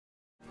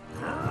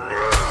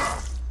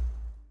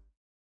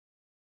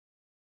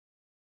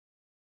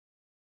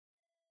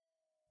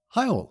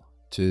Hi all!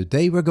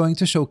 Today we're going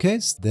to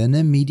showcase the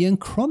Nemedian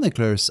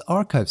Chronicler's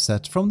archive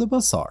set from the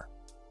Bazaar.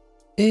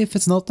 If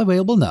it's not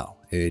available now,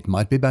 it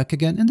might be back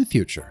again in the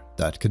future.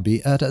 That could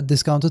be at a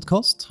discounted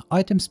cost,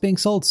 items being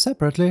sold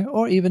separately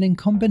or even in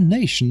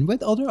combination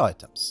with other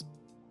items.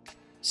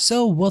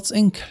 So what's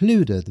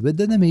included with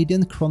the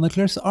Nemedian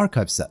Chronicler's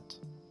archive set?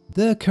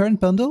 The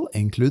current bundle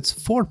includes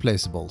 4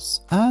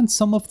 placeables, and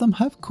some of them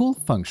have cool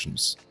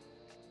functions.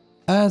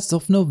 As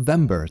of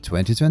November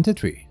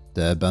 2023,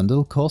 the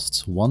bundle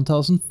costs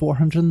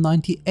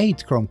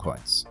 1,498 Chrome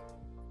coins.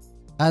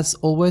 As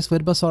always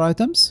with Bazaar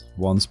items,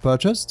 once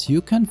purchased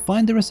you can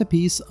find the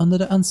recipes under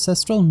the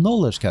Ancestral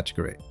Knowledge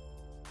category.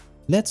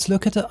 Let's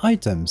look at the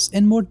items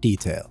in more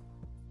detail.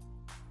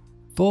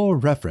 For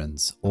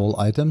reference, all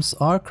items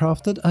are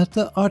crafted at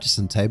the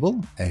artisan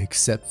table,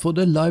 except for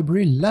the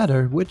library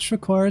ladder, which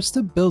requires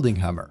the building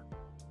hammer.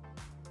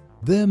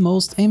 The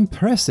most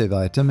impressive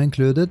item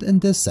included in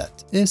this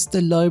set is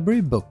the library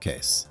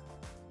bookcase.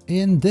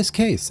 In this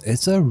case,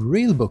 it's a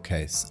real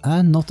bookcase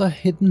and not a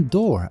hidden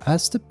door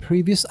as the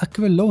previous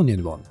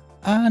Aquilonian one,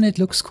 and it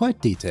looks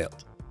quite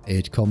detailed.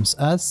 It comes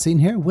as seen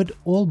here with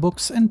all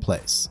books in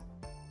place.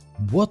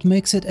 What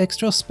makes it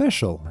extra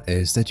special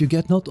is that you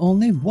get not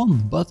only one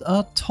but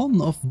a ton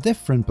of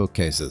different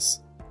bookcases.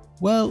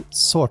 Well,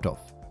 sort of.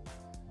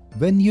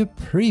 When you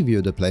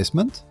preview the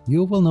placement,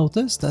 you will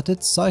notice that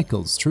it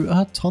cycles through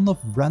a ton of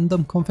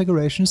random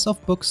configurations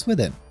of books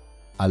within,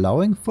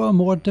 allowing for a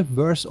more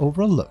diverse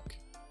overall look.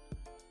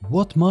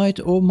 What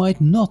might or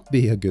might not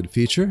be a good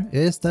feature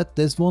is that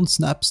this one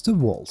snaps to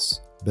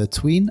walls,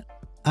 between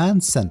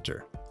and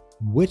center,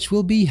 which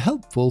will be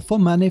helpful for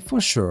many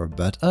for sure,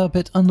 but a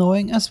bit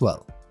annoying as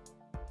well.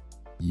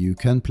 You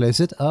can place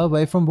it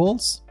away from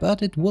walls,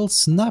 but it will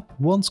snap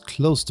once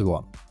close to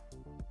one.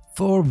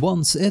 For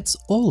once, it's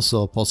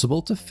also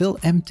possible to fill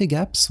empty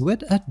gaps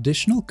with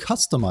additional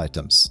custom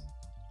items.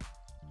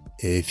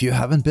 If you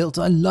haven't built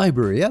a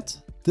library yet,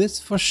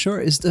 this for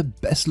sure is the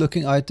best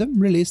looking item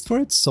released for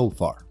it so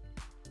far.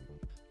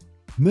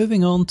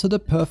 Moving on to the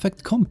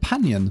perfect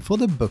companion for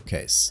the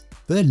bookcase,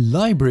 the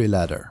library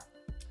ladder.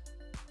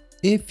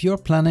 If you're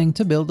planning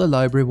to build a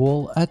library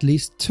wall at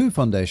least 2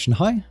 foundation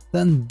high,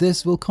 then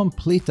this will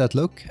complete that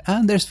look,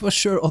 and there's for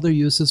sure other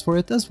uses for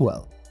it as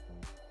well.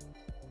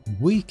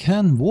 We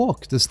can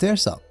walk the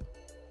stairs up,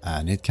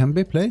 and it can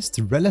be placed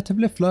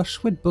relatively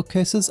flush with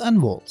bookcases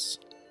and walls.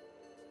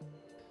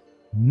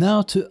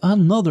 Now to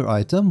another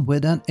item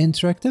with an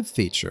interactive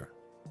feature.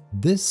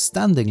 This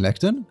standing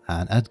lectern,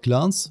 and at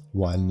glance,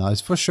 while nice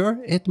for sure,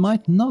 it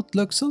might not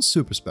look so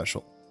super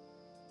special.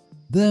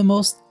 The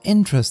most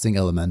interesting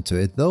element to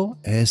it though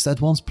is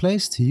that once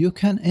placed you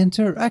can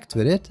interact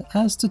with it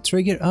as to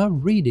trigger a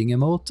reading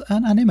emote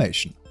and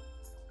animation.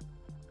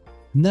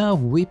 Now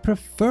we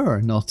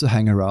prefer not to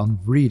hang around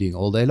reading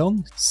all day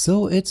long,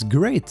 so it's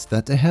great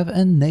that they have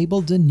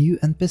enabled the new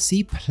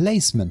NPC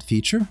placement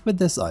feature with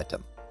this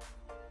item,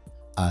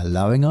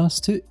 allowing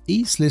us to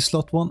easily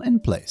slot one in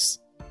place.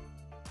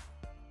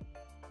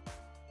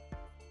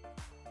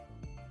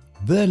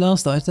 The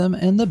last item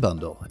in the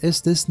bundle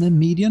is this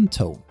Nemedian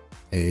Tome.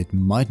 It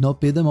might not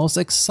be the most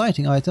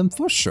exciting item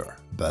for sure,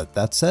 but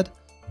that said,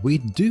 we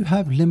do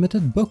have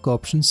limited book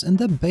options in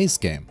the base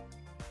game.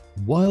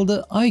 While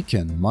the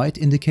icon might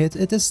indicate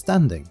it is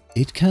standing,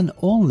 it can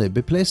only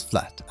be placed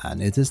flat,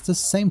 and it is the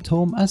same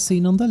tome as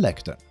seen on the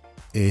Lectern.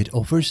 It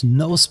offers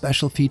no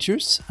special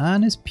features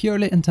and is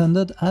purely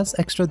intended as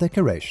extra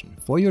decoration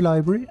for your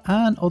library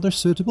and other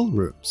suitable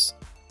rooms.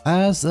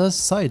 As a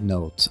side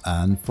note,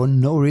 and for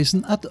no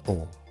reason at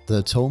all,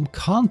 the tome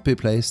can't be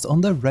placed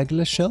on the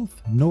regular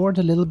shelf nor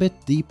the little bit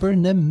deeper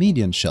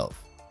Nemedian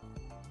shelf.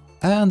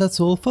 And that's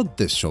all for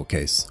this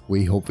showcase.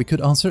 We hope we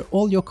could answer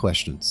all your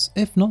questions.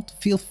 If not,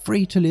 feel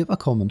free to leave a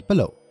comment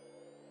below.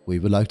 We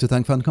would like to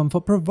thank Funcom for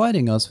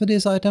providing us with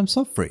these items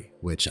for free,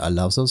 which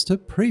allows us to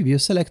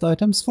preview select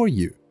items for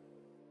you.